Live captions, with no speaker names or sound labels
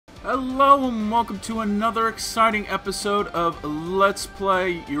Hello and welcome to another exciting episode of Let's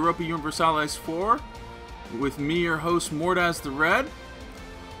Play Europa Universalis 4 with me, your host, Mordaz the Red.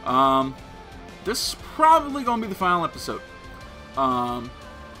 This is probably going to be the final episode. But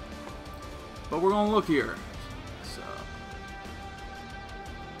we're going to look here. So,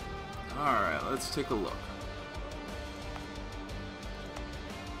 alright, let's take a look.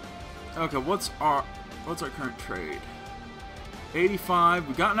 Okay, what's our current trade? 85.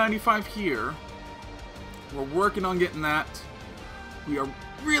 We got 95 here. We're working on getting that. We are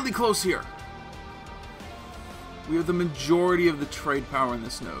really close here. We have the majority of the trade power in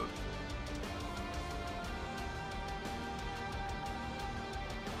this node.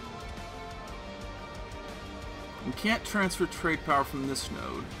 We can't transfer trade power from this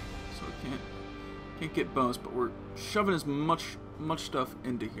node, so we can't get bonus, but we're shoving as much stuff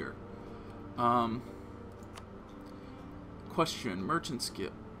into here. Question, merchant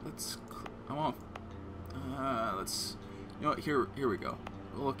skill. Let's, you know what, here we go.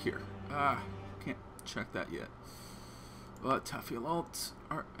 Look here. Can't check that yet. Tafiel alt,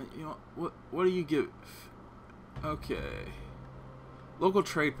 you know, what do you give? Okay. Local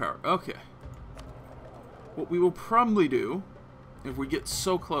trade power, okay. What we will probably do, if we get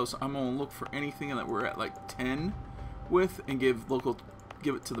so close, I'm gonna look for anything that we're at like 10 with and give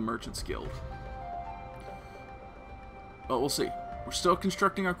it to the Merchants Guild. But we'll see. We're still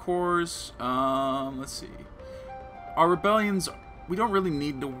constructing our cores. Let's see. Our rebellions, we don't really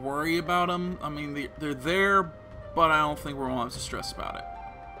need to worry about them. I mean, they're there, but I don't think we're going to have to stress about it.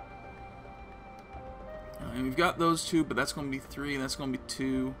 And we've got those two, but that's going to be 3, and that's going to be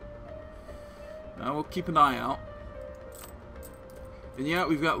 2. We'll keep an eye out. And yeah,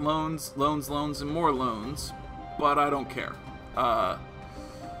 we've got loans, and more loans, but I don't care.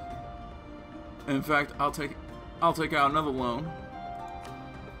 In fact, I'll take out another loan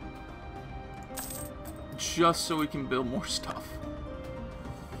just so we can build more stuff.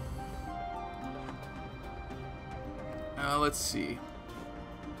 Let's see.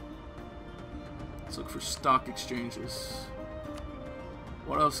 Let's look for stock exchanges.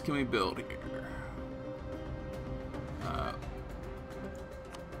 What else can we build here?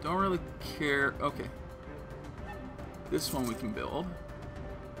 Don't really care. Okay. This one we can build.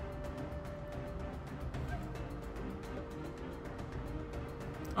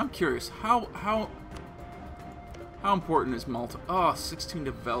 I'm curious, how important is Malta? Oh, 16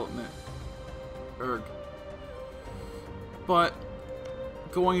 development. Erg. But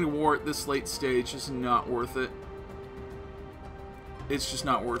going to war at this late stage is not worth it. It's just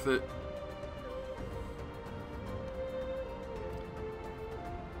not worth it.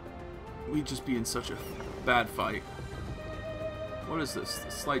 We'd just be in such a bad fight. What is this?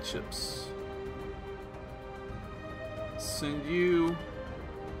 The slight ships. Send you.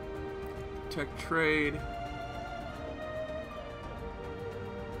 Tech trade.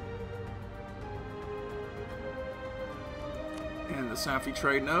 And the Safi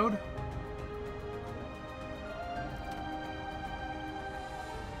trade node.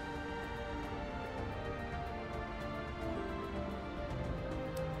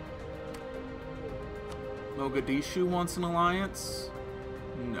 Mogadishu wants an alliance?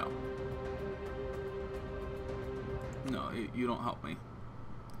 No. No, you don't help me.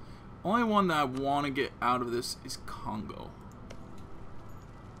 Only one that I want to get out of this is Congo.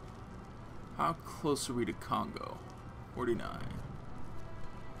 How close are we to Congo? 49.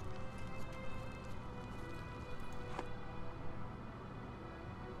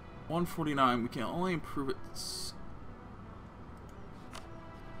 $149. We can only improve it. Let's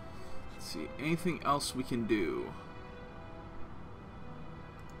see. Anything else we can do?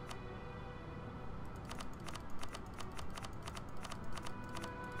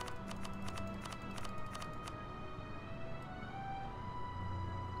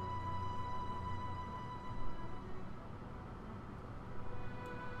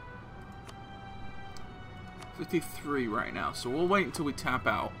 $53 right now, so we'll wait until we tap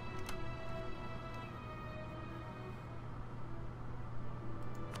out.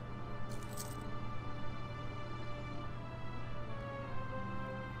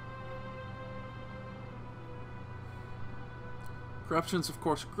 Corruption's of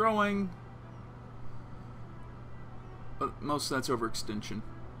course growing, but most of that's overextension.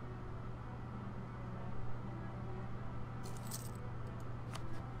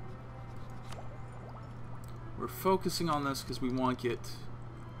 We're focusing on this because we want to get...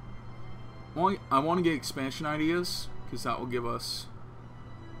 I want to get expansion ideas, because that will give us...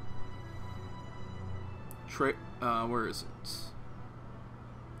 where is it?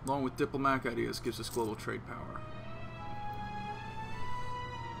 Along with diplomatic ideas, gives us global trade power.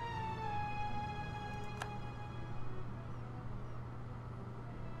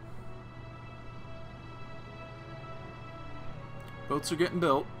 Boats are getting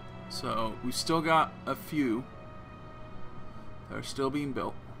built, so we've still got a few that are still being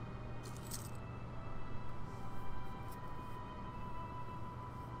built.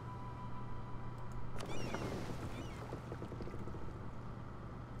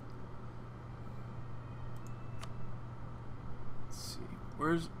 Let's see,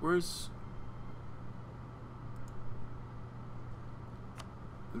 where's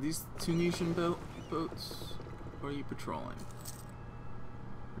are these Tunisian boats? Or are you patrolling?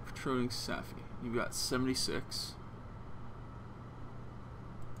 You're patrolling Safi. You've got 76.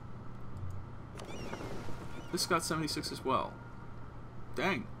 This got 76 as well.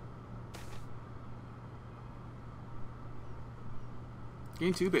 Dang.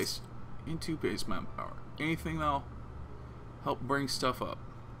 Gain 2 base. Gain 2 base manpower. Anything that'll help bring stuff up.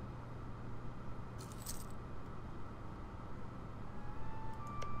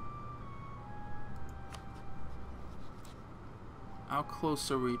 How close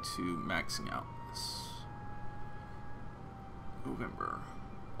are we to maxing out this? November.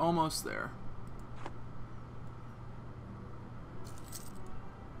 Almost there.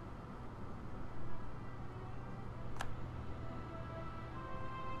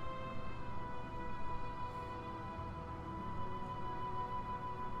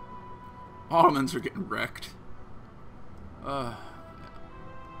 Ottomans are getting wrecked.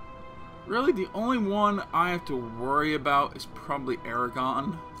 Really, the only one I have to worry about is probably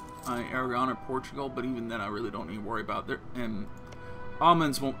Aragon. Aragon or Portugal, but even then I really don't need to worry about it. And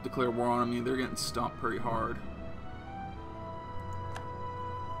Ottomans won't declare war on me. They're getting stomped pretty hard.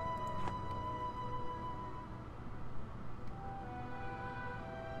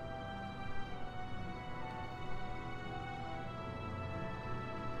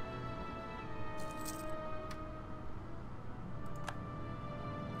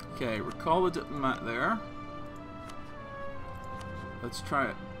 Okay, recall the diplomat there. Let's try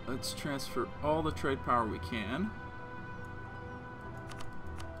it. Let's transfer all the trade power we can.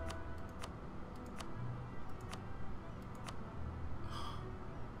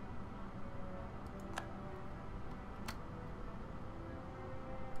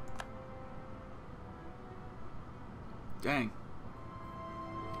 Dang.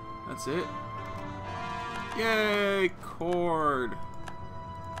 That's it. Yay, cord.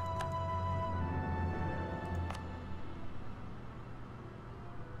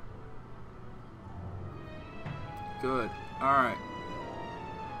 Good. Alright.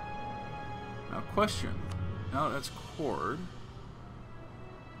 Now question. No, that's cord.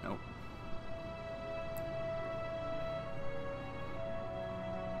 Nope.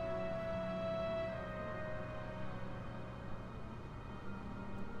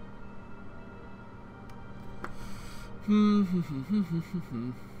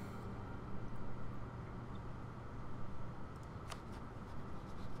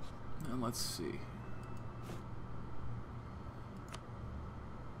 Now let's see.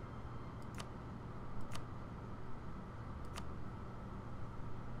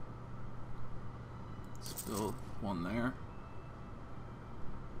 Still one there.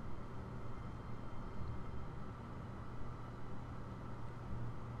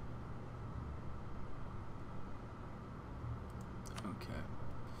 Okay.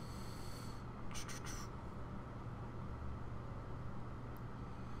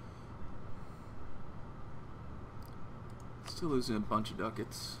 Still losing a bunch of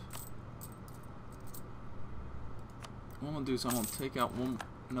ducats. What I'm gonna do is I'm gonna take out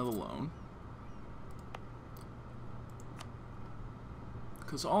another loan.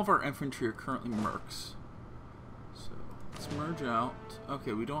 Because all of our infantry are currently mercs. So let's merge out.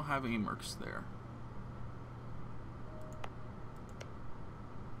 Okay, we don't have any mercs there.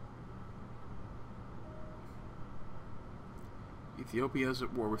 Ethiopia is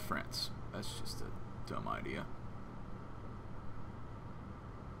at war with France. That's just a dumb idea.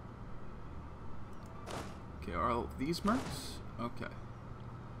 Okay, are all these mercs? Okay.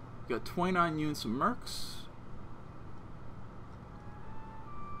 We got 29 units of mercs.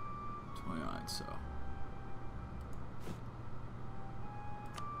 29, so.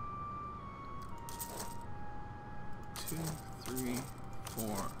 Two, three,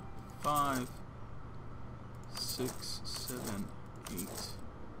 4, 5, 6, 7, 8,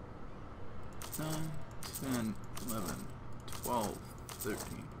 9, 10, 11, 12,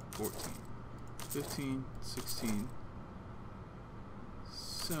 13, 14, 15, 16,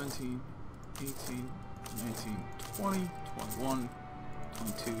 17, 18, 19, 20, 21,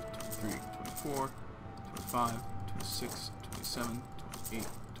 22, 23, 24, 25, 26, 27, 28,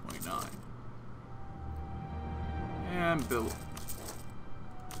 29. And build.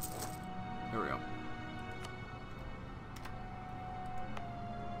 There we go.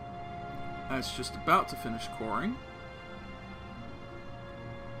 That's just about to finish coring.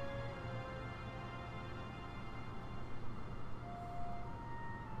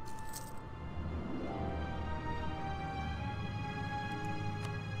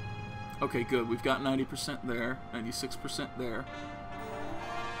 Okay, good. We've got 90% there, 96% there.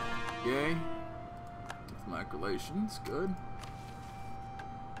 Yay. Diplomatic relations, good.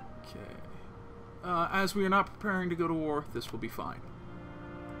 Okay. As we are not preparing to go to war, this will be fine.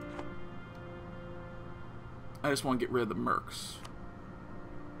 I just want to get rid of the mercs.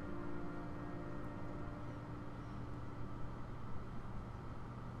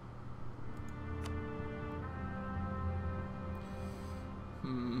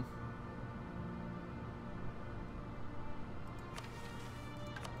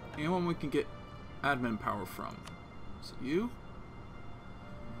 Anyone we can get admin power from? Is it you?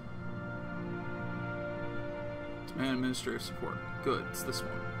 Demand administrative support. Good, it's this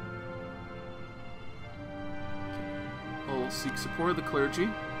one. Okay. We'll seek support of the clergy.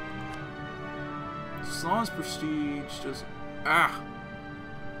 As long as prestige just... Ah!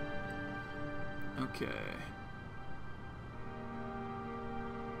 Okay.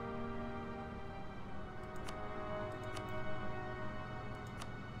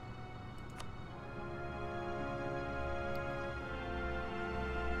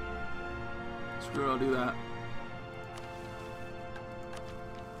 Screw it, I'll do that.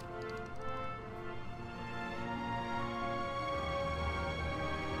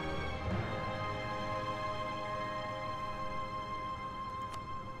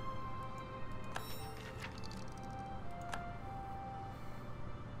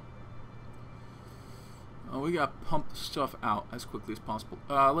 Oh, we gotta pump stuff out as quickly as possible.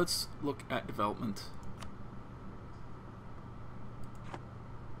 Let's look at development.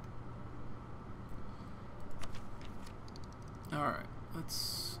 Alright,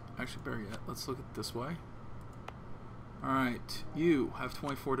 let's actually bury it. Let's look at it this way. Alright, you have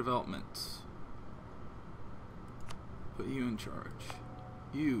 24 development. Put you in charge.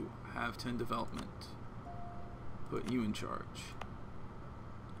 You have 10 development. Put you in charge.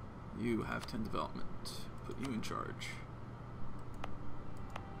 You have 10 development. Put you in charge.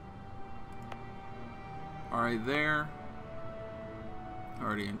 Alright, there.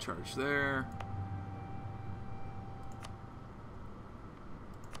 Already in charge there.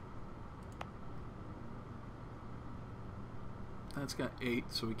 That's got 8,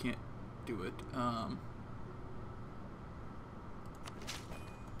 so we can't do it.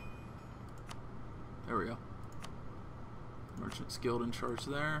 There we go. Merchant's Guild in charge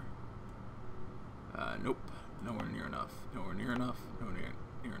there. Nope. Nowhere near enough. Nowhere near enough. Nowhere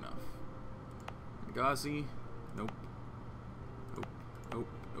near enough. Benghazi. Nope. Nope. Nope.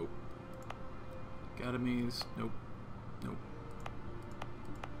 Nope. Academies. Nope. Nope.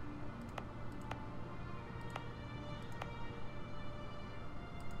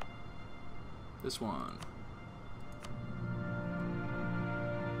 This one.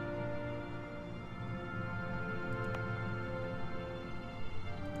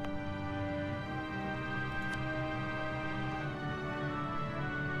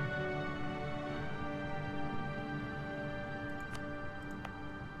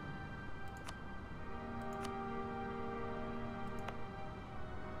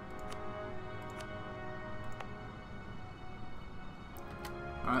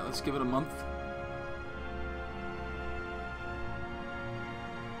 All right, let's give it a month.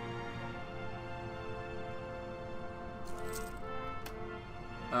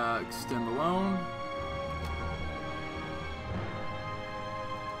 Extend the loan.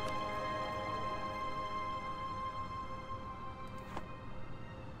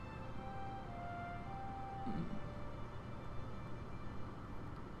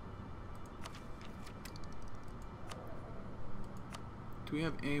 Do we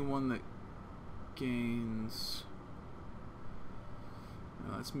have anyone that gains...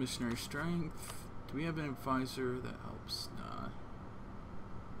 No, that's missionary strength. Do we have an advisor that helps? Nah.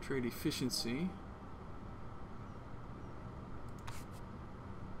 Trade efficiency.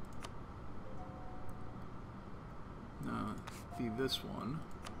 No, be this one.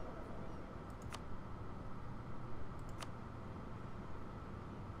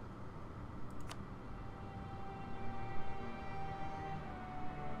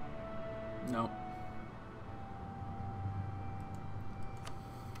 No.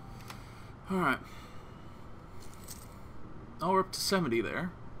 All right. Oh, we're up to 70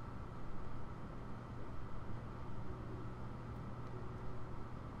 there.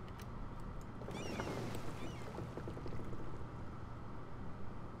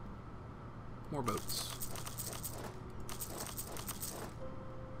 More boats.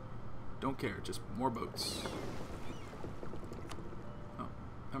 Don't care. Just more boats. Oh,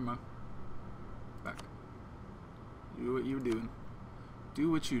 never mind. Back. Do what you're doing.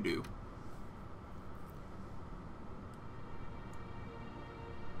 Do what you do.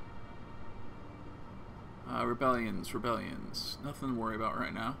 Rebellions. Nothing to worry about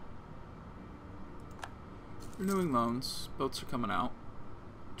right now. Renewing loans. Boats are coming out.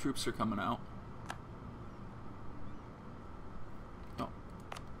 Troops are coming out. Oh.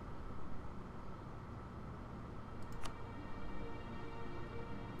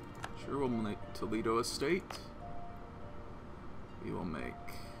 Sure, we'll make Toledo a state. We will make...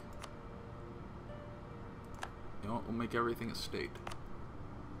 You know what? We'll make everything a state.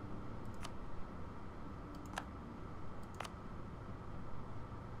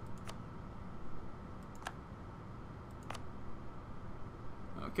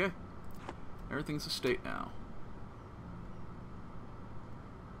 Okay. Everything's a state now.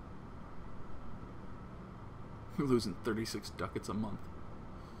 We're losing 36 ducats a month.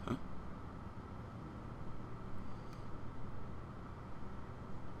 Huh?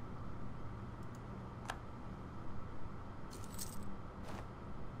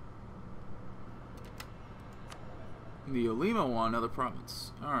 The Olima want another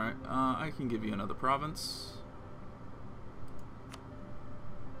province. Alright, I can give you another province.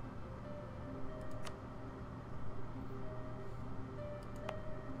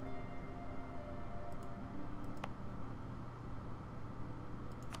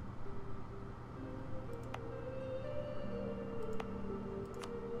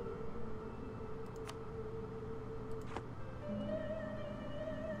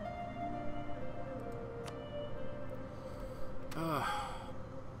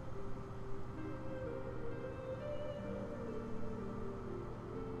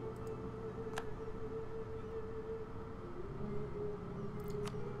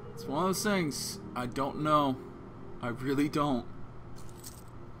 It's one of those things, I don't know. I really don't.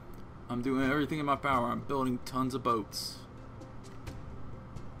 I'm doing everything in my power. I'm building tons of boats.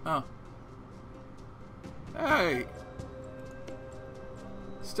 Oh. Hey!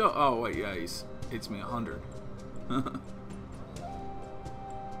 Still, oh wait, yeah, it's me 100.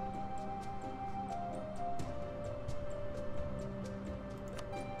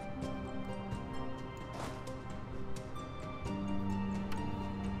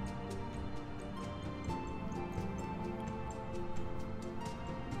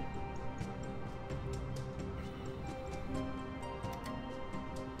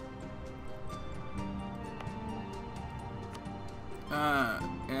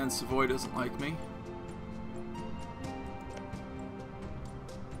 And Savoy doesn't like me.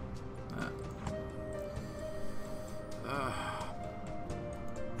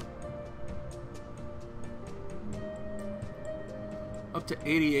 Up to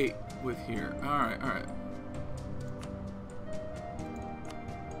 88 with here. Alright, alright.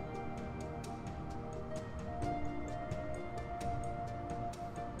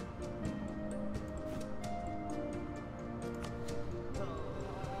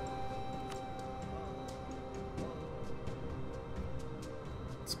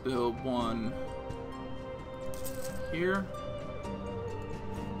 Build one here.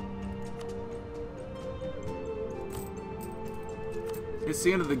 It's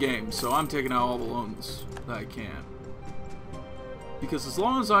the end of the game, so I'm taking out all the loans that I can. Because as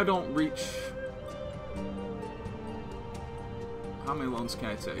long as I don't reach... How many loans can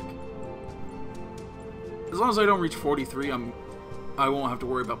I take? As long as I don't reach 43, I won't have to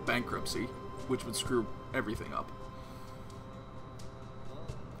worry about bankruptcy, which would screw everything up.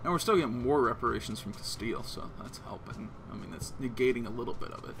 And we're still getting more reparations from Castile, so that's helping. I mean, that's negating a little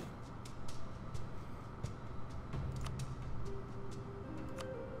bit of it.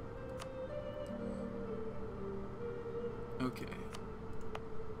 Okay.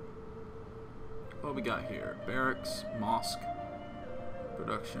 What we got here? Barracks, mosque,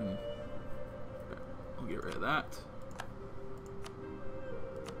 production. We'll get rid of that.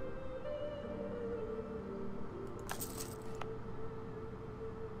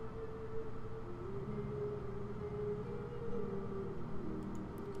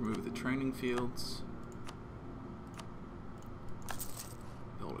 Remove the training fields.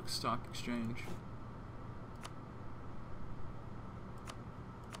 Build a stock exchange.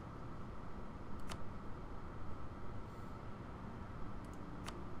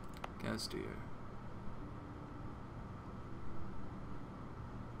 Gazdier.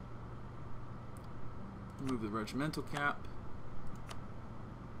 Remove the regimental cap.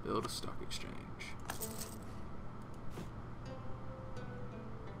 Build a stock exchange.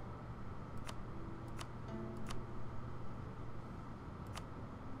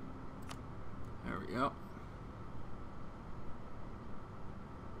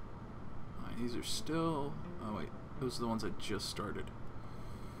 These are still... Oh wait, those are the ones I just started.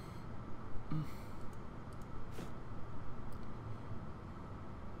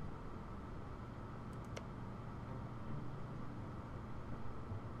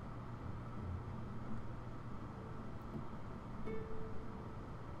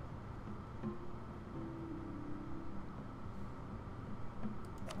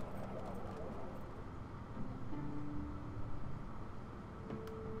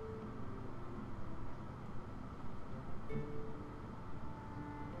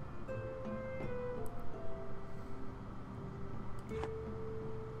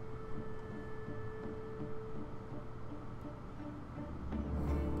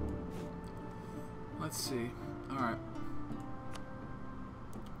 Let's see. Alright.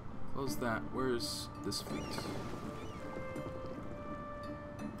 Close that. Where's this fleet?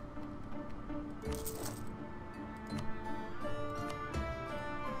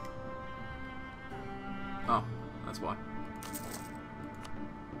 Oh, that's why.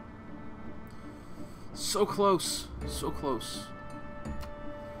 So close. So close.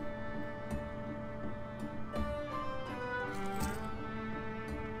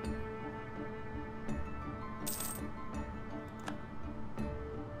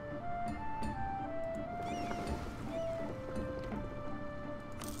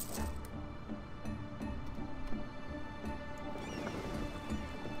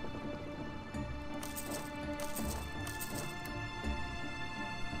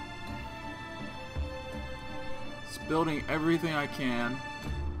 Building everything I can.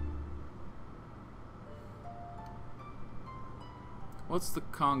 What's the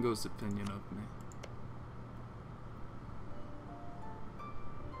Congo's opinion of me?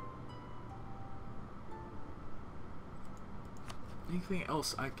 Anything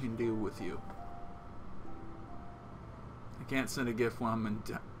else I can do with you? I can't send a gift when I'm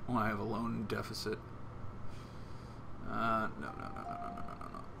when I have a loan deficit. No.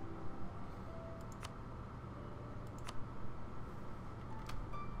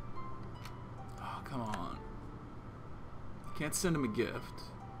 Come on. Can't send him a gift.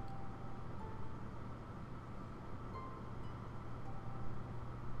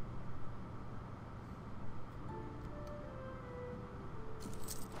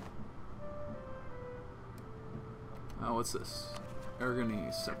 Oh, what's this?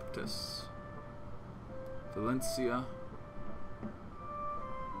 Aragonese separatists. Valencia.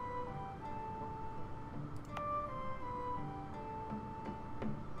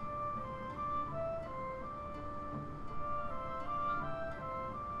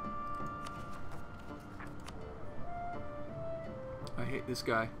 I hate this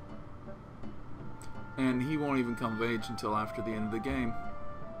guy. And he won't even come of age until after the end of the game.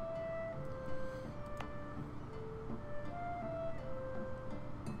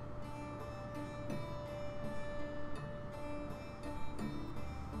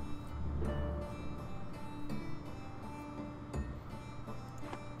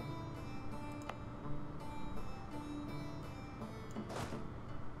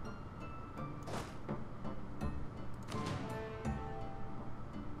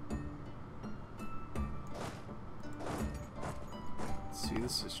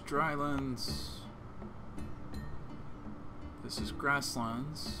 This is drylands. This is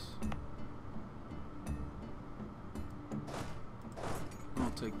grasslands.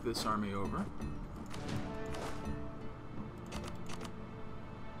 I'll take this army over.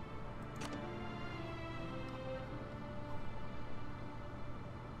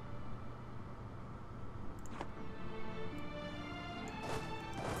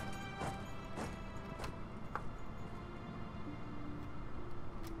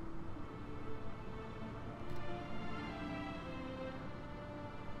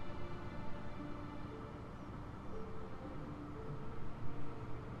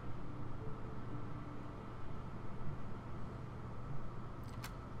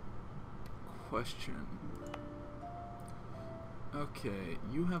 Question. Okay,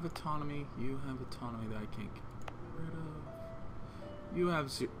 you have autonomy that I can't get rid of. You have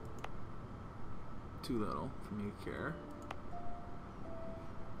too little for me to care.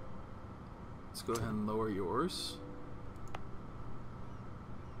 Let's go ahead and lower yours.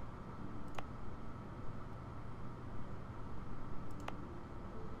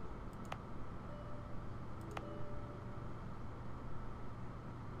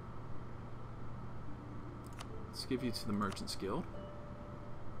 Let's give you to the Merchants Guild.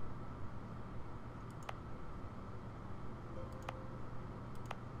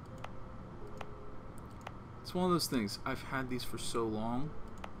 It's one of those things. I've had these for so long.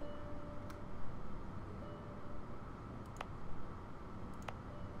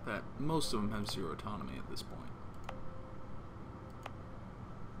 that most of them have zero autonomy at this point.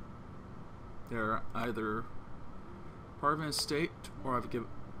 They're either part of an estate or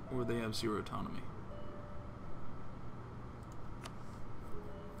they have zero autonomy.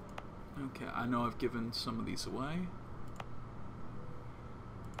 Okay, I know I've given some of these away.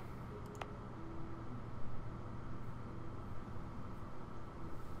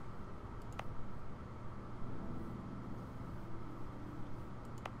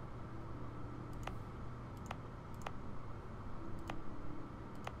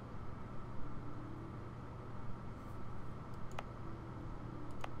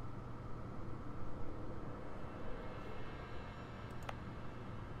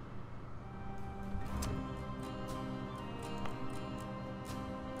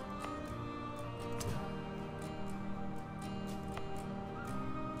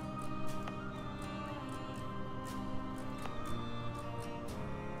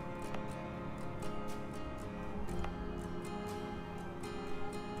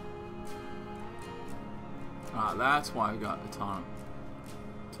 That's why I got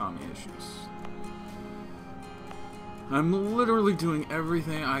autonomy issues. I'm literally doing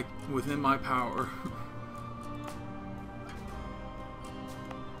everything within my power.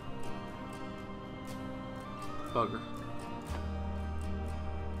 Bugger.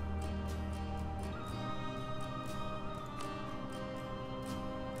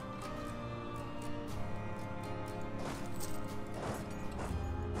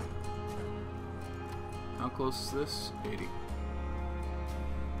 How close is this? 80.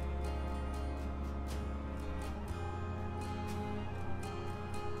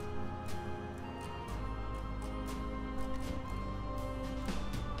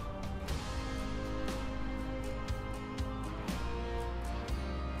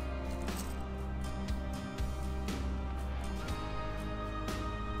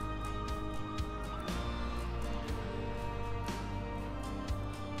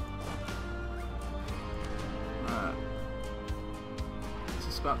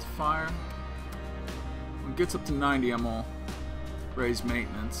 About to fire. When it gets up to 90, I'm gonna raise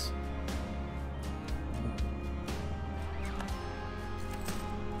maintenance.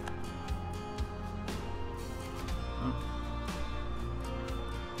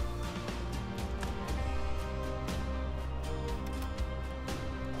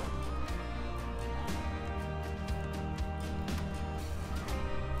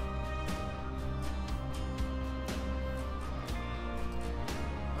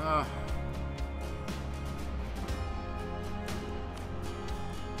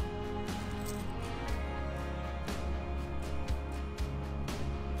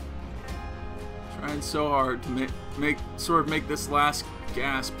 Trying so hard to make this last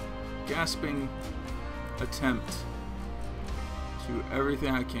gasping attempt to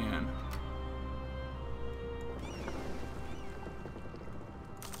everything I can.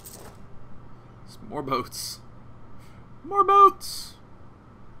 More boats. More boats.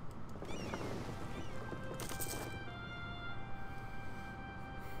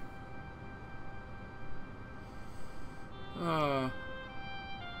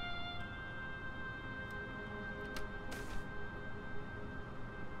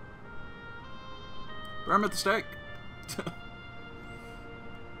 Burn at the stake.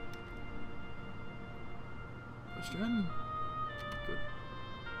 Pushed in. Good.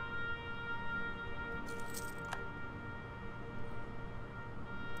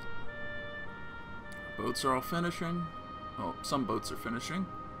 Boats are all finishing. Oh, some boats are finishing.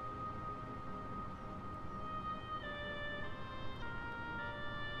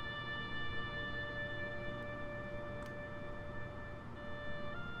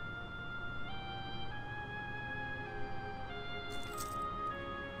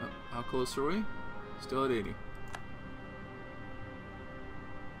 How close are we? Still at 80.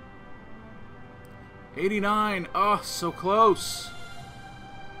 89! Oh, so close!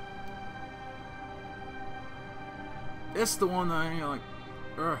 It's the one that you're like,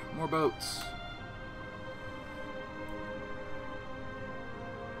 more boats.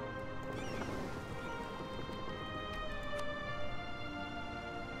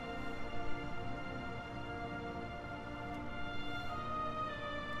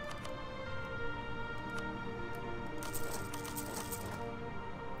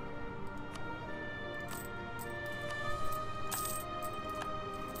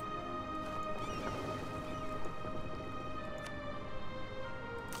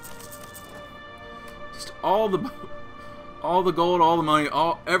 All the gold, all the money,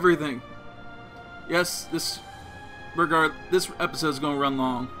 everything. Yes, this episode is gonna run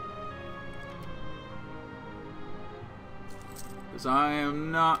long. Because I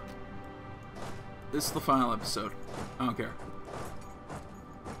am not... This is the final episode. I don't care.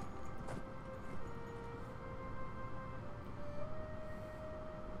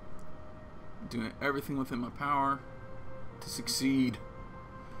 I'm doing everything within my power to succeed.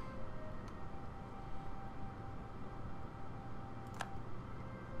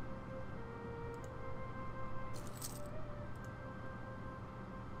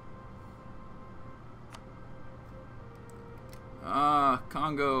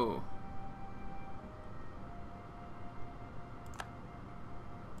 Congo.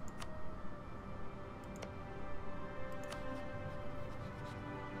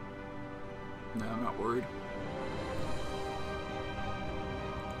 No, I'm not worried.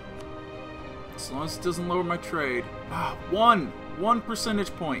 As long as it doesn't lower my trade. Ah, one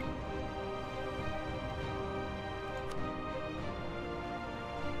percentage point.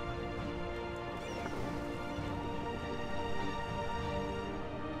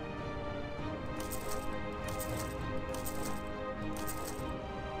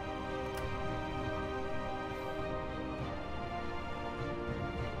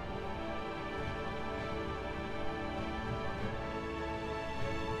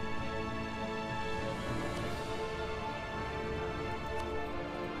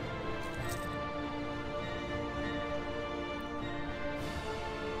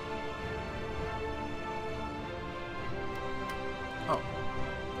 Oh.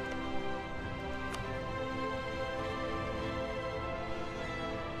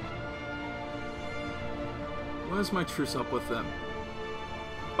 When is my truce up with them?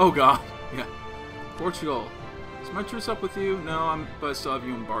 Oh god. Yeah. Portugal. Is my truce up with you? No, but I still have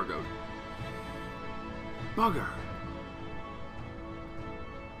you embargoed. Bugger.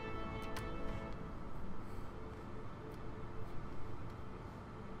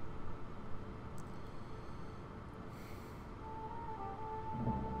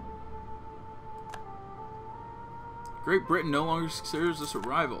 Great Britain no longer considers this a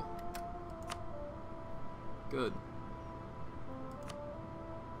rival. Good.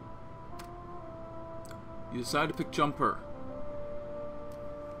 You decide to pick Jumper.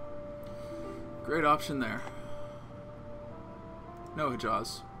 Great option there. No,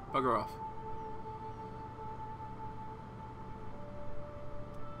 Hijaz. Bugger off.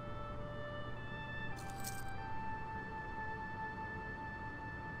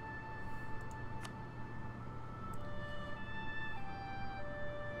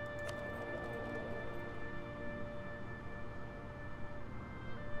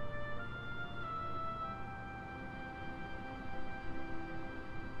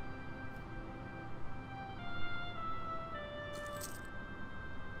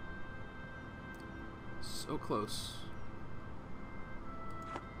 So close.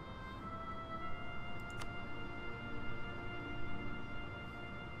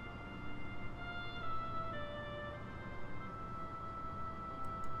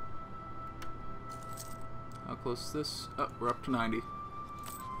 How close is this? Oh, we're up to 90.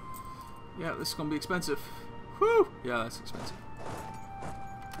 Yeah, this is gonna be expensive. Whew! Yeah, that's expensive.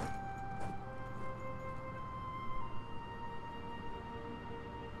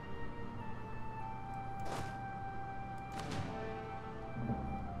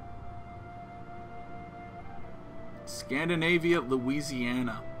 Scandinavia,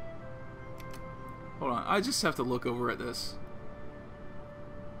 Louisiana. Hold on, I just have to look over at this.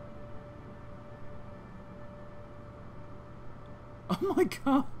 Oh my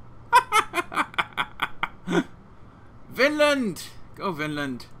god. Vinland! Go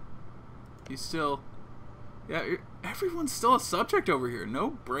Vinland. He's still... Yeah, everyone's still a subject over here. No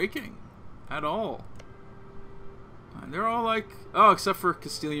breaking. At all. And they're all like... Oh, except for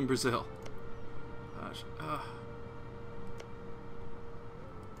Castilian Brazil. Gosh.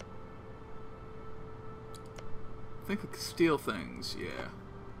 Think of Castile things, yeah.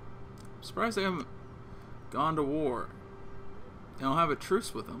 I'm surprised they haven't gone to war. They don't have a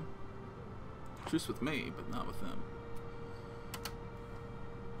truce with them. Truce with me, but not with them.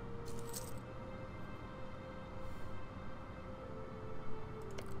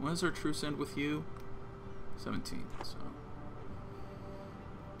 When does our truce end with you? 17, so...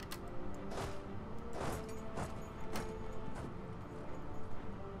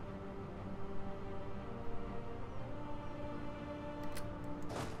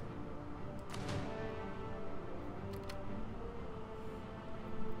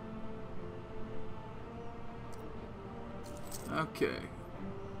 Okay.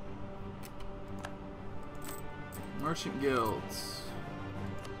 Merchant guilds.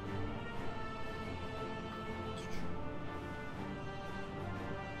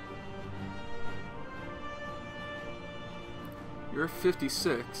 You're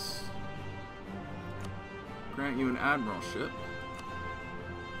 56. Grant you an admiralship.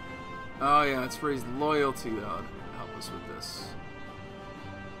 Oh yeah, it's raised loyalty that would help us with this.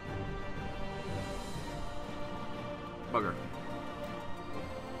 Bugger.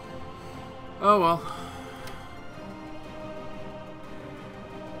 Oh well.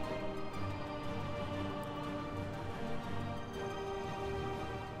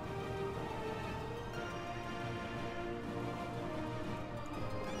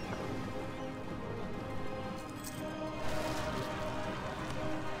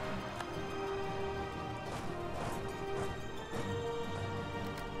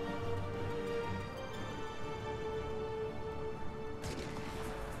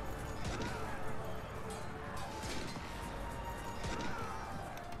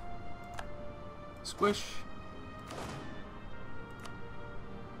 Squish.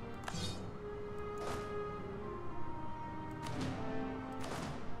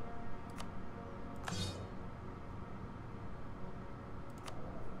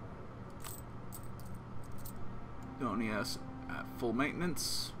 Don't need us at full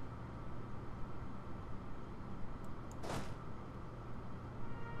maintenance.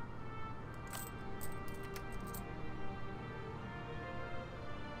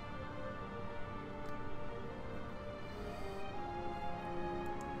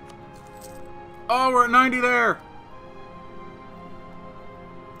 Oh, we're at 90 there.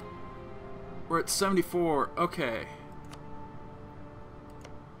 We're at 74. Okay.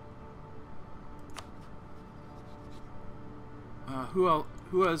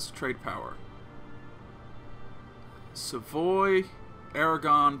 Who has trade power? Savoy,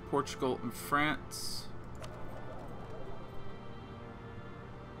 Aragon, Portugal, and France.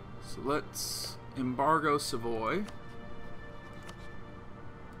 So let's embargo Savoy.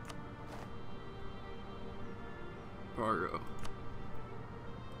 Embargo.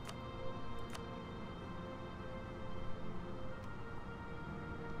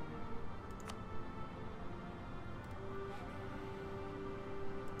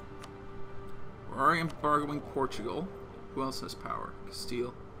 We're already embargoing Portugal. Who else has power?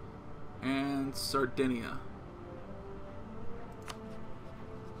 Castile. And Sardinia.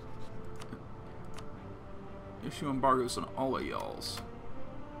 Issue embargoes on all of y'alls.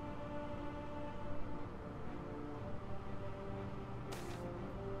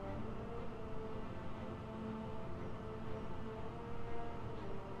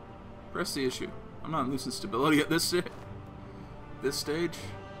 Press the issue. I'm not losing stability at this stage.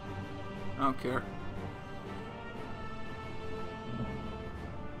 I don't care.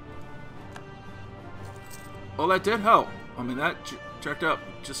 Well, that did help. I mean, that checked up.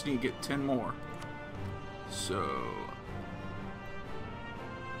 Just need to get 10 more. So,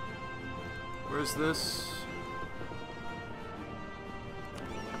 where's this?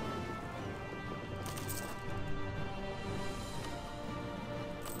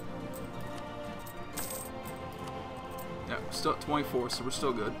 Yeah, we're still at 24, so we're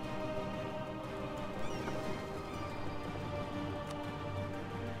still good.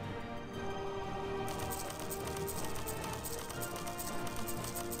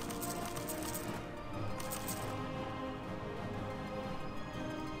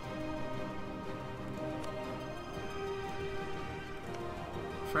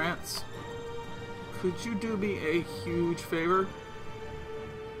 France, could you do me a huge favor?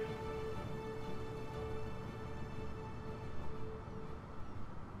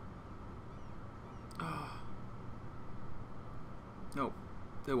 Nope,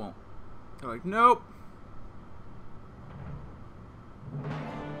 they won't. They're like, nope.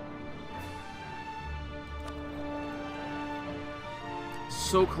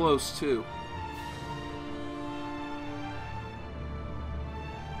 So close, too.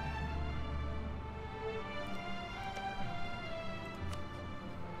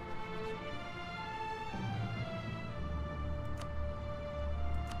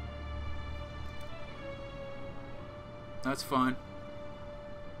 That's fine.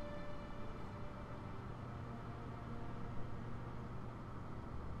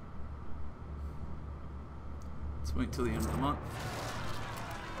 Let's wait till the end of the month.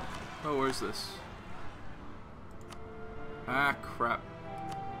 Oh, where's this? Ah, crap.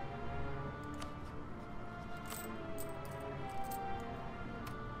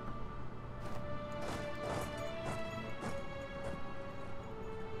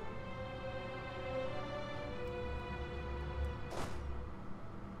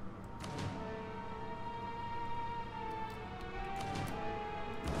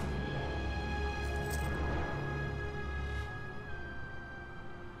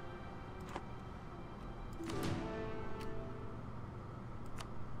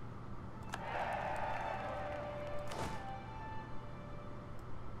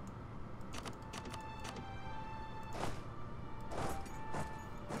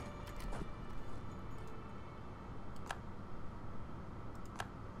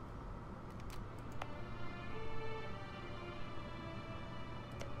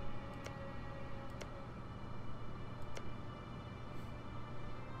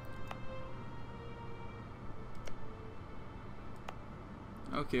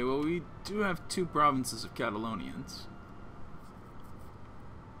 Okay, well, we do have 2 provinces of Catalonians.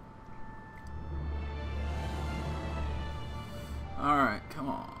 Alright, come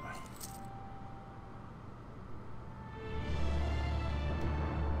on.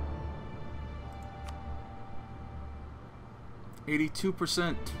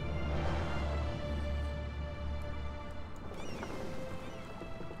 82%.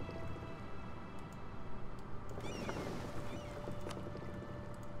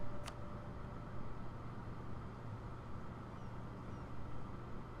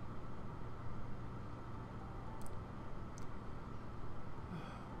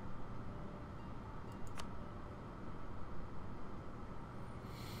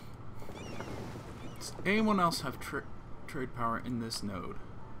 Does anyone else have trade power in this node?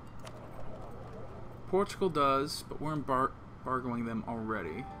 Portugal does, but we're embargoing them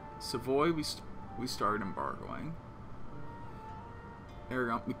already. Savoy, we started embargoing.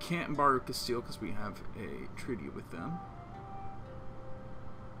 Aragon, we can't embargo Castile because we have a treaty with them.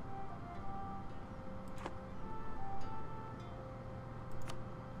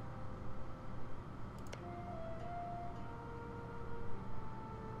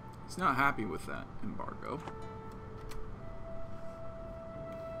 He's not happy with that embargo.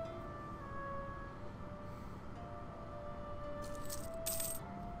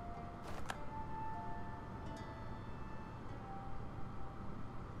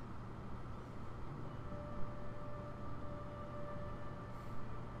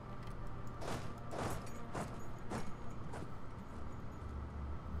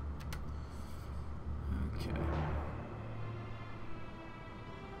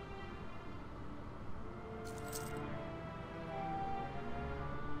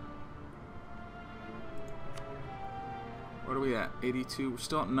 What are we at? 82? We're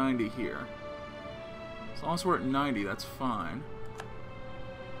still at 90 here. As long as we're at 90, that's fine.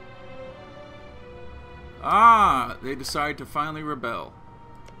 Ah! They decide to finally rebel.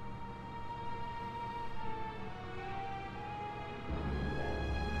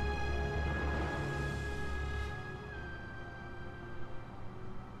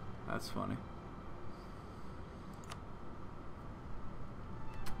 That's funny.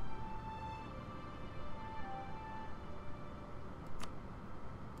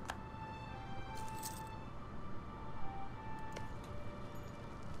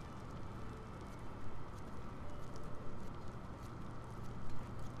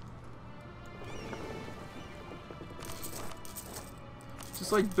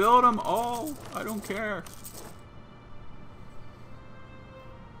 Just like build them all. I don't care.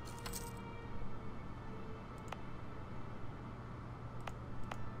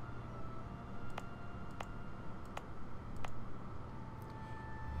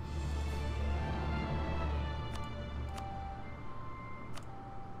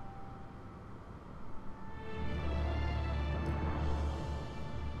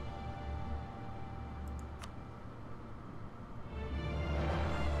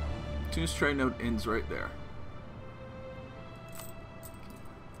 Tunis trade node ends right there.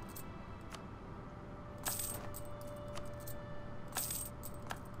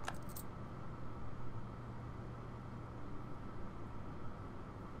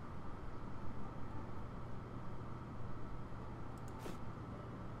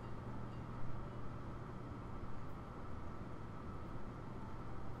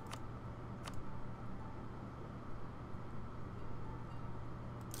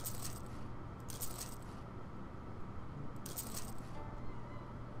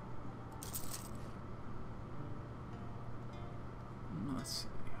 Let's see.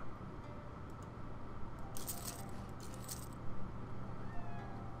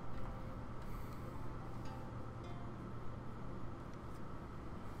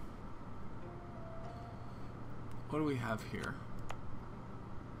 What do we have here?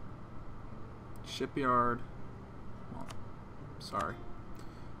 Shipyard. Oh, sorry.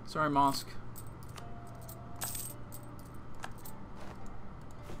 Sorry, Mosque.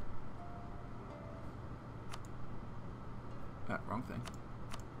 Wrong thing.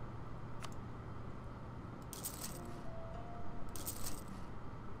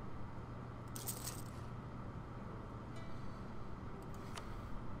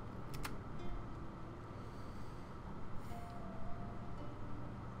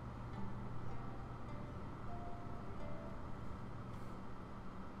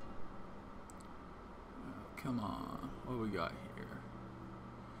 Come on. What do we got here?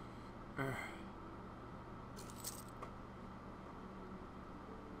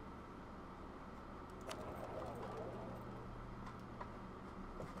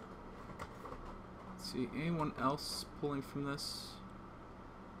 See, anyone else pulling from this?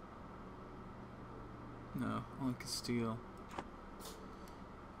 No, only Castile.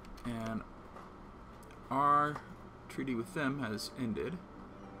 And our treaty with them has ended.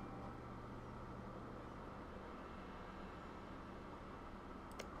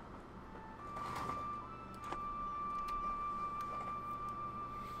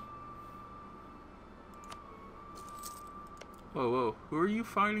 Whoa, whoa. Who are you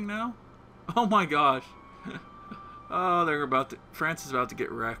fighting now? Oh my gosh. Oh, they're about to... France is about to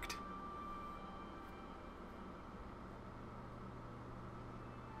get wrecked.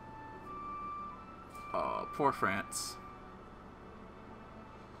 Oh, poor France.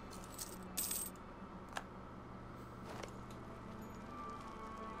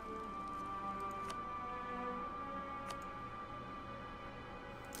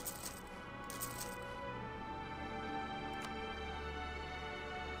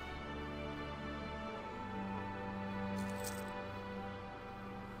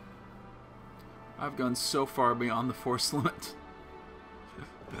 I've gone so far beyond the force limit.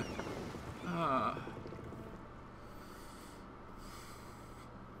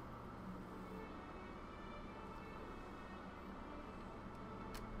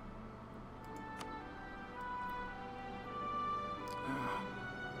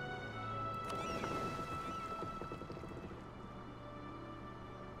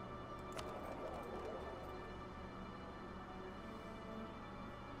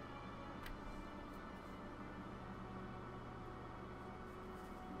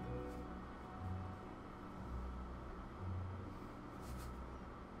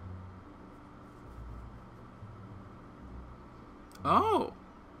 Oh!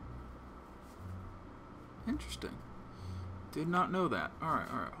 Interesting. Did not know that. Alright,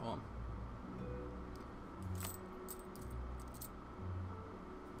 hold on.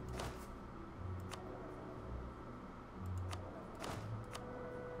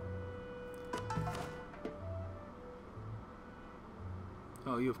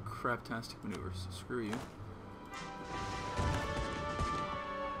 Oh, you have craptastic maneuvers. Screw you.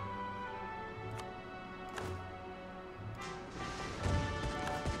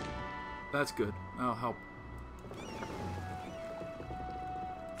 That's good. That'll help.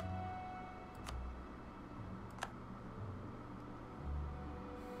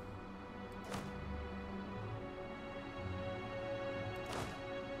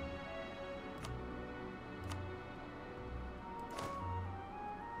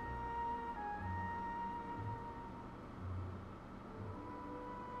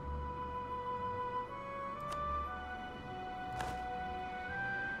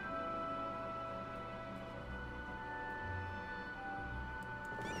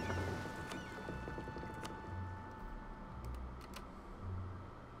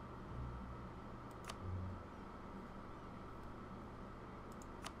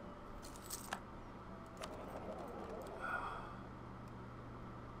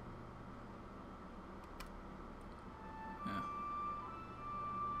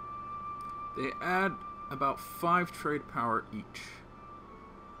 They add about 5 trade power each.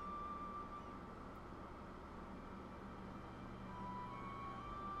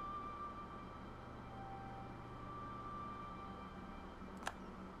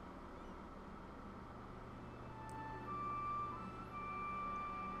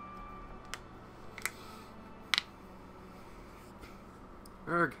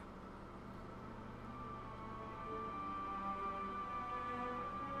 Erg.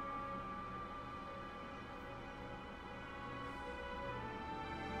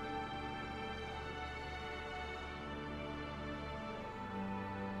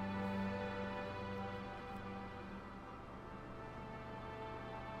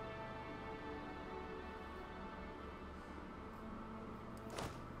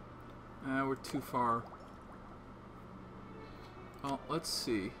 We're too far. Oh, let's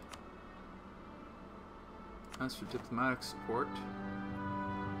see. As for diplomatic support.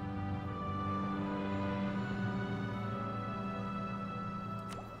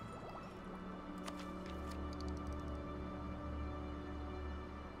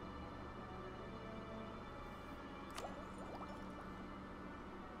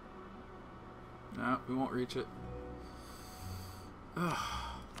 No, we won't reach it. Ugh.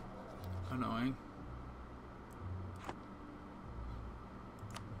 Annoying.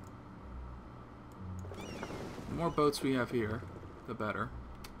 The more boats we have here, the better.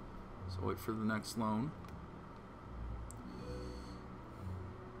 So wait for the next loan.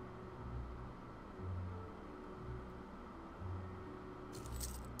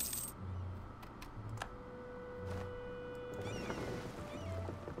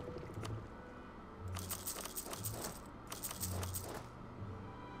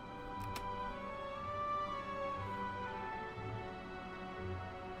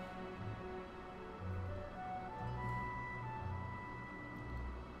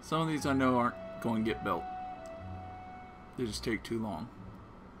 Some of these I know aren't going to get built. They just take too long.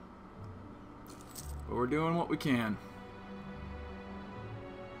 But we're doing what we can.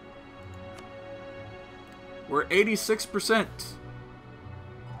 We're 86%.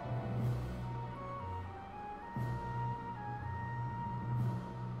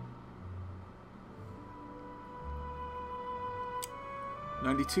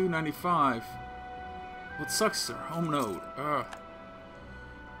 $92, $95. What sucks is our home node. Ugh.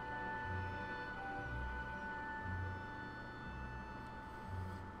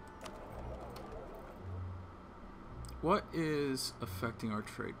 What is affecting our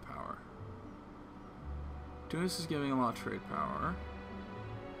trade power? Tunis is giving a lot of trade power.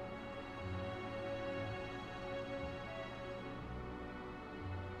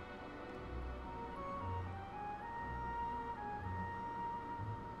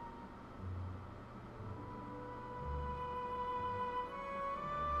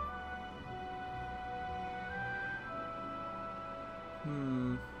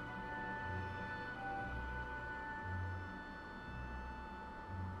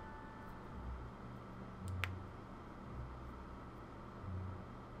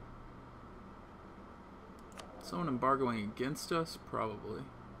 Someone embargoing against us? Probably.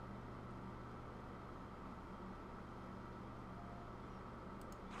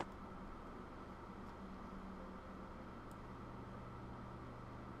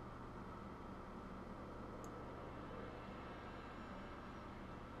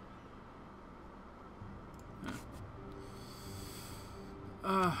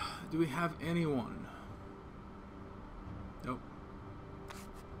 Do we have anyone? Nope.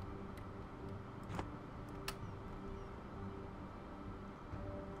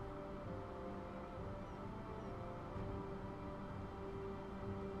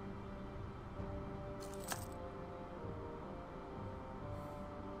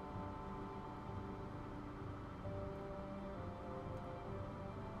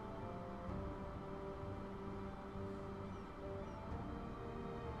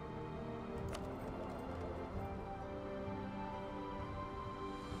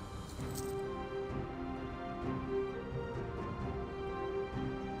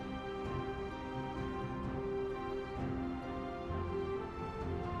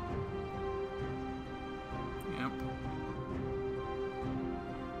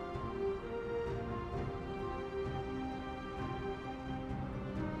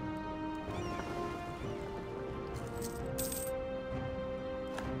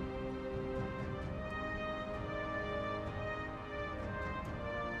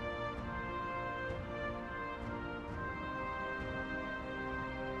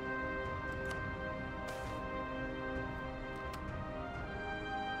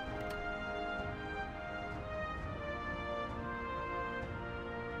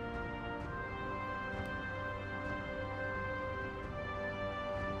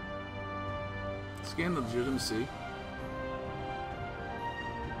 Scan the legitimacy.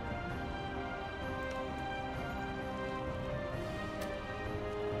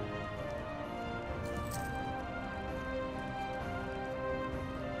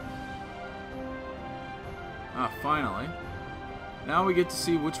 Ah, finally. Now we get to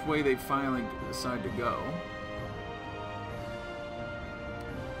see which way they finally decide to go.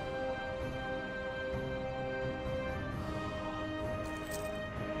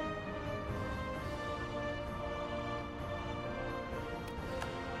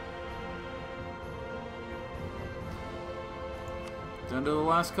 Down to the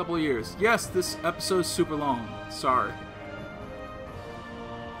last couple of years. Yes, this episode is super long. Sorry.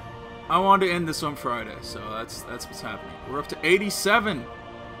 I wanted to end this on Friday, so that's what's happening. We're up to 87.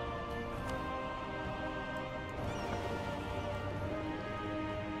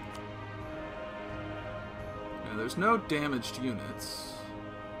 Now, there's no damaged units.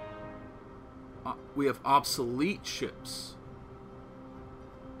 We have obsolete ships.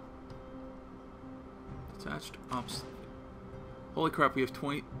 Detached obsolete. Holy crap, we have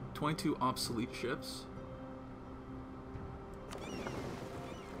 22 obsolete ships.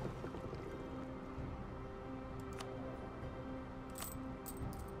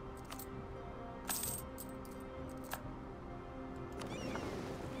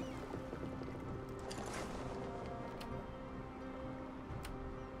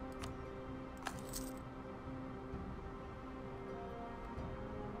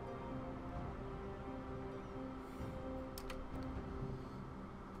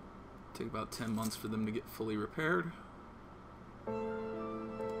 Take about 10 months for them to get fully repaired.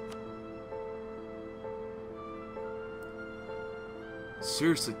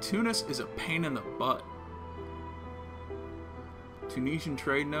 Seriously, Tunis is a pain in the butt. Tunisian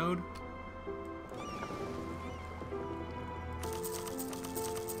trade node.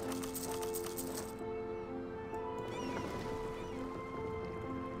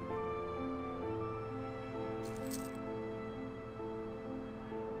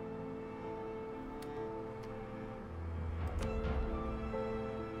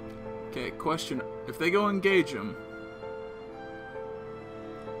 Okay, question. If they go engage him...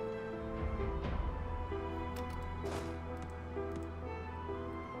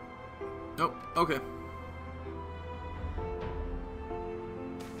 Nope, okay.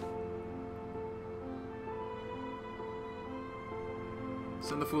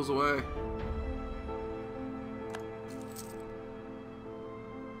 Send the fools away.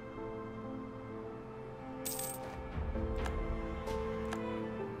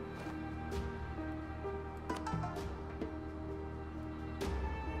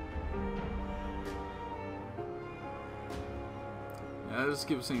 Yeah, this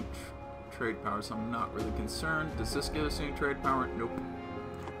gives us any trade power, so I'm not really concerned. Does this give us any trade power? Nope.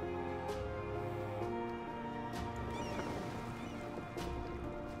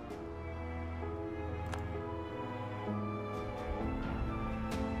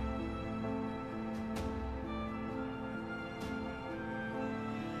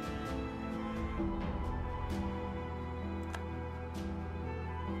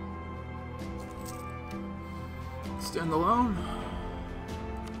 Stand alone.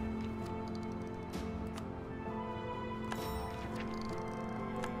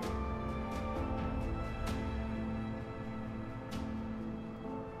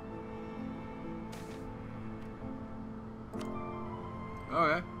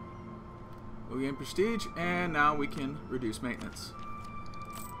 Okay. We'll gain prestige, and now we can reduce maintenance.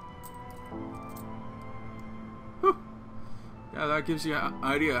 Whew. Yeah, that gives you an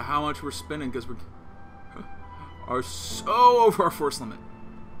idea of how much we're spending, because we are so over our force limit.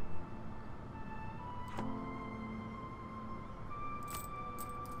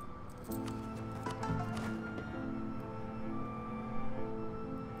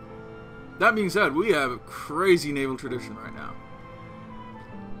 That being said, we have a crazy naval tradition right now.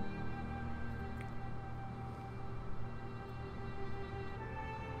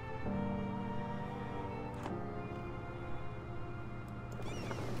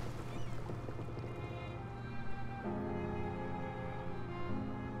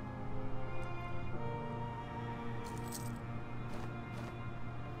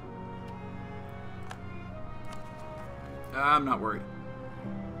 I'm not worried.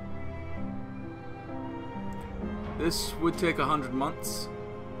 This would take 100 months.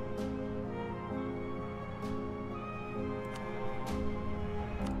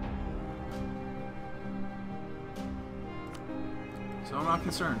 So I'm not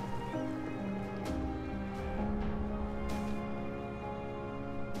concerned.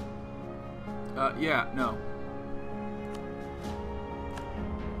 Yeah, no.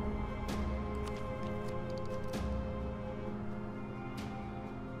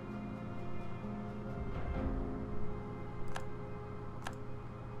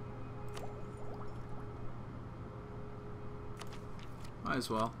 Might as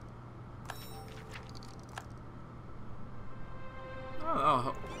well. Oh,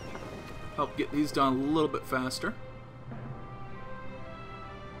 that'll help get these done a little bit faster.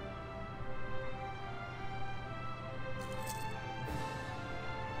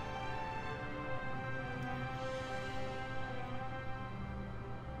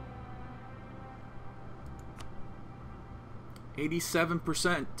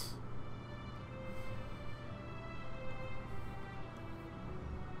 %87.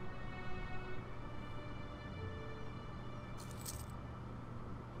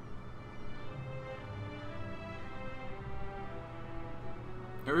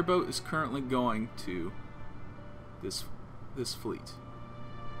 Every boat is currently going to this fleet.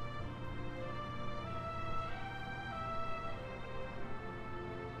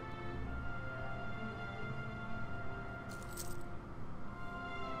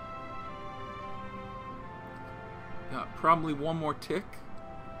 Probably one more tick.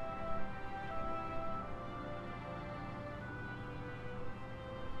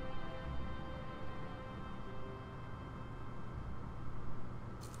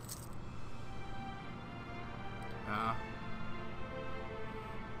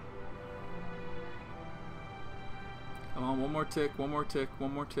 Come on, one more tick, one more tick,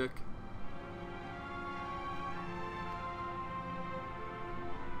 one more tick.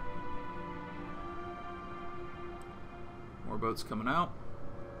 More boats coming out.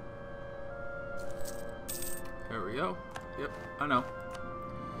 There we go. Yep, I know.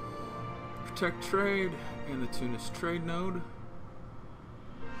 Protect trade and the Tunis trade node.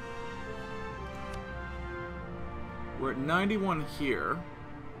 We're at 91 here.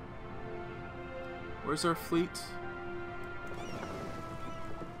 Where's our fleet?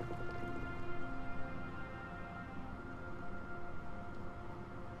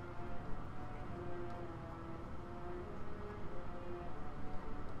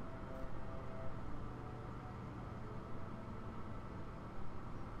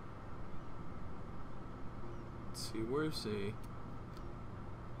 Let's see, where's he?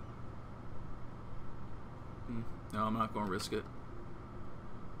 No, I'm not going to risk it.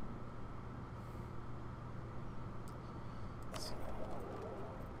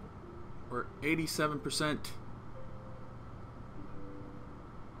 We're 87%.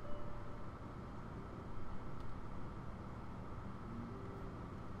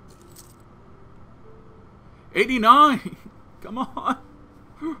 '89. Come on,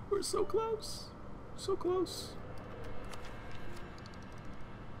 we're so close, so close.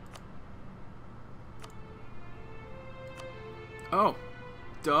 Oh,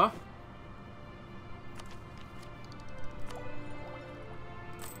 duh.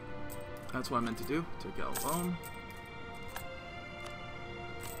 That's what I meant to do. Take out loan.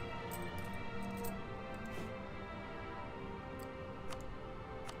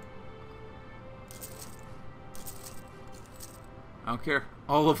 I don't care.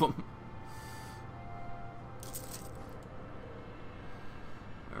 All of them.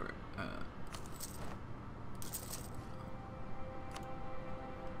 Alright.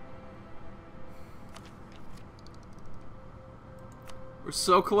 We're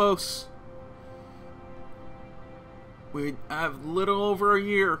so close. We have little over a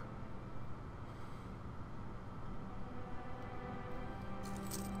year.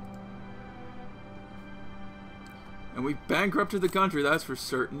 And we bankrupted the country, that's for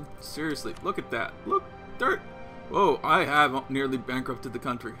certain. Seriously, look at that. Look, dirt. Whoa, I have nearly bankrupted the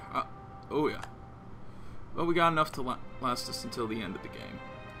country. Oh yeah. Well, we got enough to last us until the end of the game.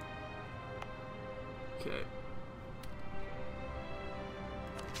 Okay.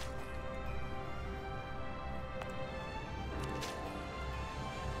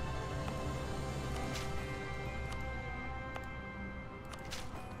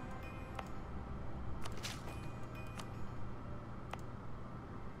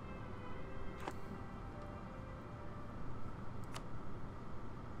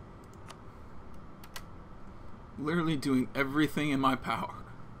 Literally doing everything in my power.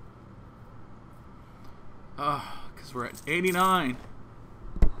 Because we're at 89.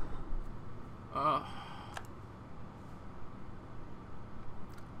 Come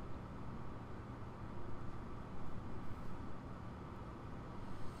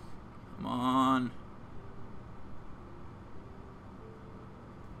on.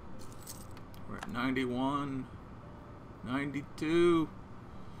 We're at 91, 92,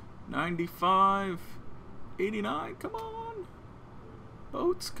 95. 89, come on!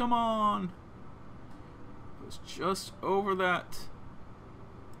 Boats, come on! It was just over that.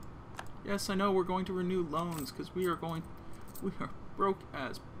 Yes, I know we're going to renew loans because we are broke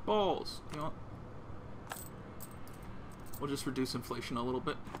as balls. You know what? We'll just reduce inflation a little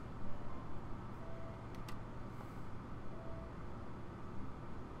bit.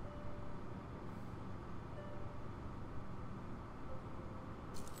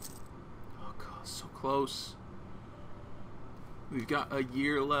 So close. We've got a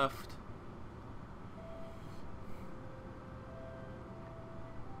year left.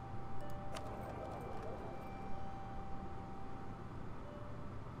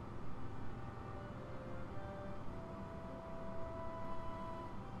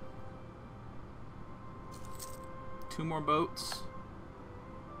 Two more boats.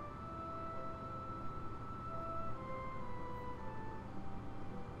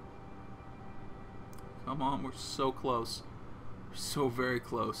 Come on, we're so close. We're so very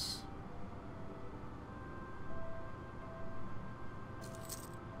close.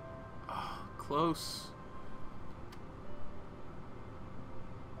 Oh, close.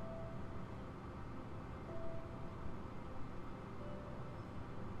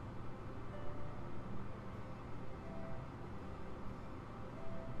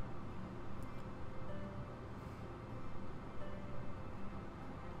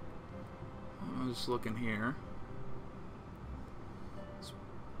 Just looking here. Just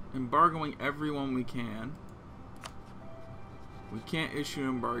embargoing everyone we can. We can't issue an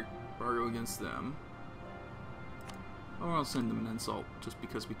embargo against them. Or I'll send them an insult just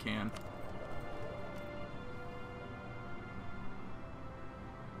because we can.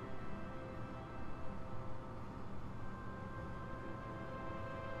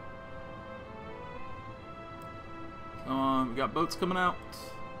 Come on, we got boats coming out.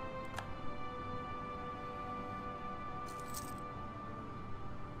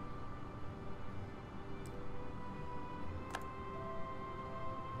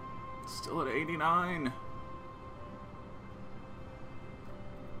 Still at 89.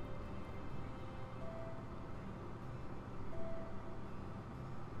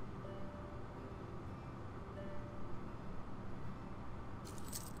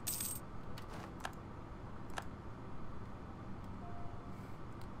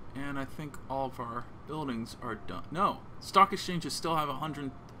 And I think all of our buildings are done. No, stock exchanges still have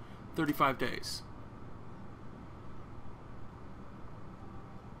 135 days.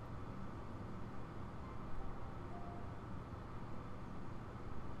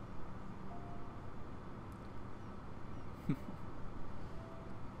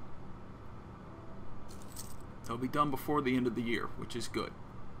 They'll be done before the end of the year, which is good.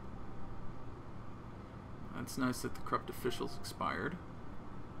 That's nice that the corrupt officials expired.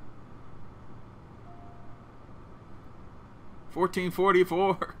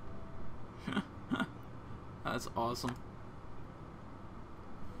 1444. That's awesome.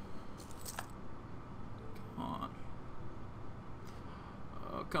 Come on.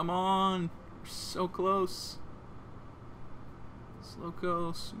 Oh, come on. We're so close. Slow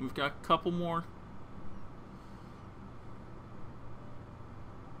close. We've got a couple more.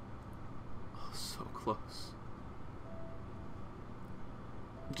 Oh, so close.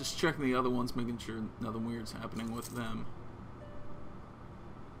 I'm just checking the other ones, making sure nothing weird's happening with them.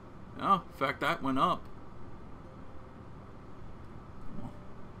 Oh, in fact, that went up.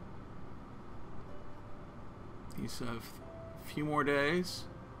 These have a few more days.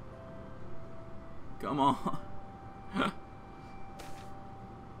 Come on.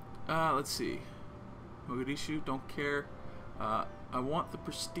 Let's see. Mogadishu, don't care. I want the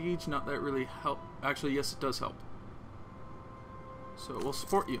prestige, not that it really help. Actually, yes, it does help. So we'll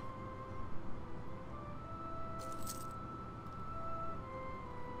support you.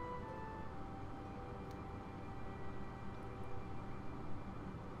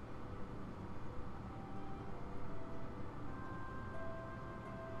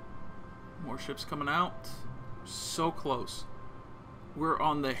 More ships coming out. So close. We're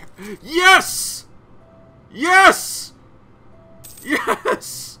on the... Yes! Yes!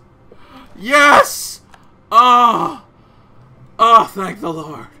 Yes! Yes! Oh! Oh, thank the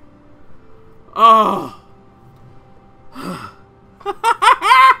Lord. Oh!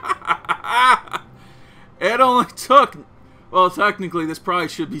 It only took... Well, technically, this probably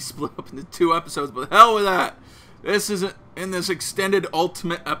should be split up into 2 episodes, but hell with that. This isn't in this extended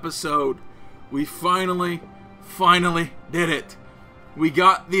ultimate episode. We finally did it. We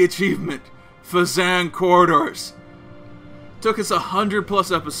got the achievement. Fezzan corridors. Took us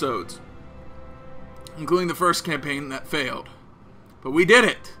 100+ episodes, including the first campaign that failed. But we did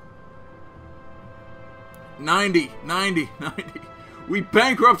it. 90. We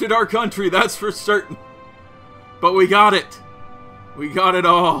bankrupted our country, that's for certain. But we got it. We got it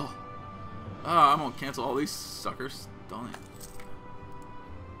all. I'm gonna cancel all these suckers. Don't I?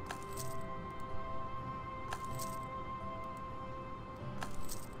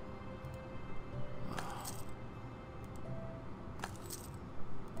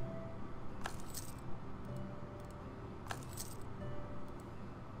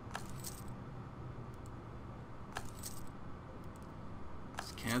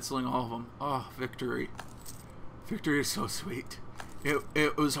 Canceling all of them. Oh, victory. Victory is so sweet.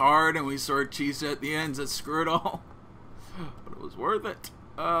 It was hard and we sort of cheesed it at the end. Let's screw it all. But it was worth it.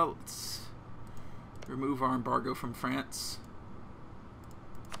 Let's remove our embargo from France.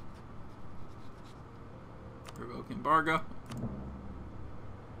 Revoke embargo.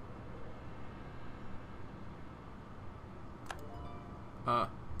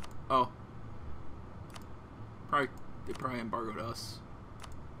 Oh. They probably embargoed us.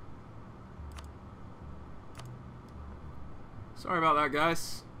 Sorry about that,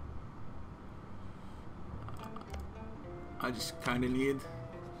 guys. I just kind of need...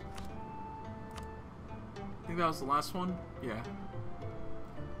 I think that was the last one? Yeah.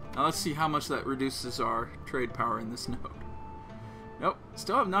 Now let's see how much that reduces our trade power in this node. Nope,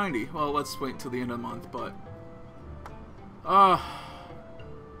 still have 90. Well, let's wait until the end of the month, but...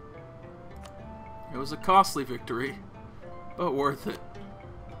 it was a costly victory, but worth it.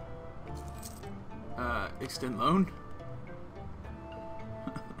 Extend loan.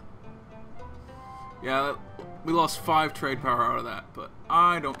 Yeah, we lost 5 trade power out of that, but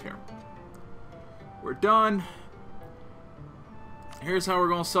I don't care. We're done. Here's how we're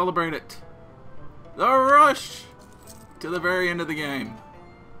going to celebrate it. The rush to the very end of the game.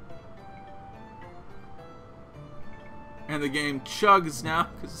 And the game chugs now,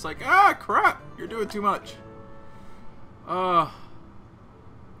 because it's like, ah, crap, you're doing too much.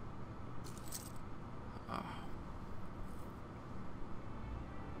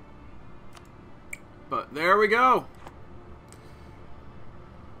 But there we go.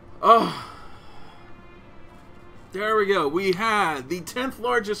 Oh. There we go. We had the 10th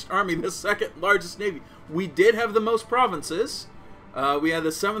largest army, the 2nd largest navy. We did have the most provinces. We had the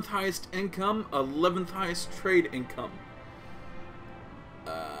 7th highest income, 11th highest trade income.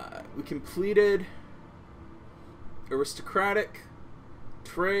 We completed aristocratic,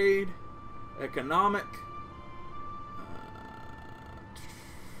 trade, economic.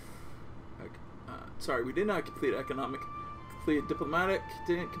 Sorry, we did not complete economic. Completed diplomatic.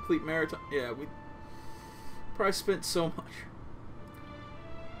 Didn't complete maritime. Yeah, we probably spent so much.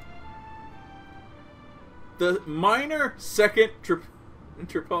 The minor second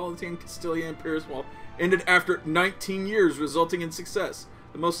Tripolitan Castilian Imperial War ended after 19 years, resulting in success.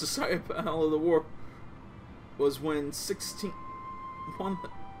 The most decisive battle of the war was when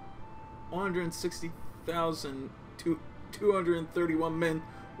 160,231 men,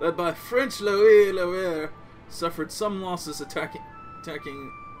 led by French Louis Loire, suffered some losses attacking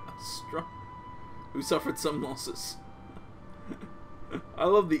who suffered some losses. I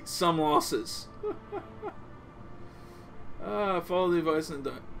love the some losses. Follow the advice and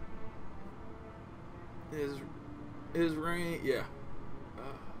die. His reign, yeah.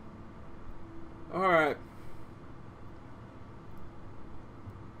 Alright.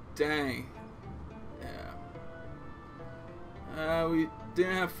 Dang. Yeah. We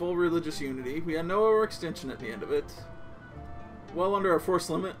didn't have full religious unity. We had no overextension at the end of it. Well under our force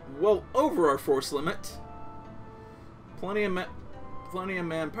limit. Well over our force limit. Plenty of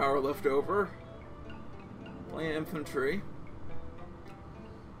manpower left over. Plenty of infantry.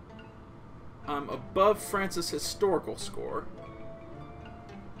 I'm above France's historical score.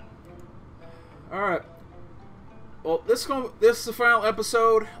 Alright. Well, this is the final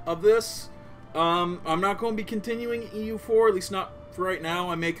episode of this. I'm not going to be continuing EU4, at least not for right now.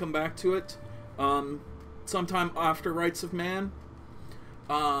 I may come back to it sometime after Rights of Man.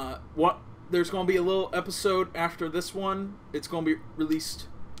 There's going to be a little episode after this one. It's going to be released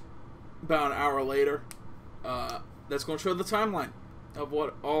about an hour later. That's going to show the timeline of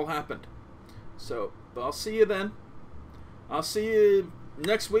what all happened. So, but I'll see you then. I'll see you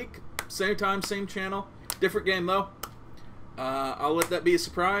next week. Same time, same channel. Different game, though. I'll let that be a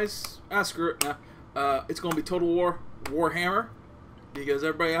surprise. Screw it. Nah. It's going to be Total War Warhammer, because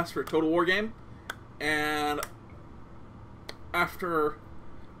everybody asked for a Total War game. And after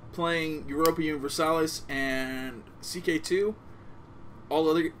playing Europa Universalis and CK2, all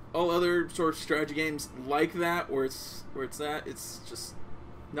other sort of strategy games like that, where it's just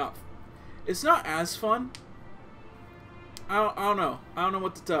not. It's not as fun. I don't know. I don't know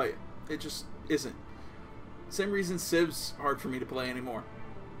what to tell you. It just isn't. Same reason Civ's hard for me to play anymore.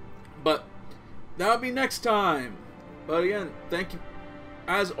 But that'll be next time. But again, thank you.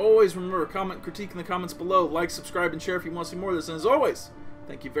 As always, remember, comment, critique in the comments below. Like, subscribe, and share if you want to see more of this. And as always,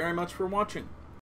 thank you very much for watching.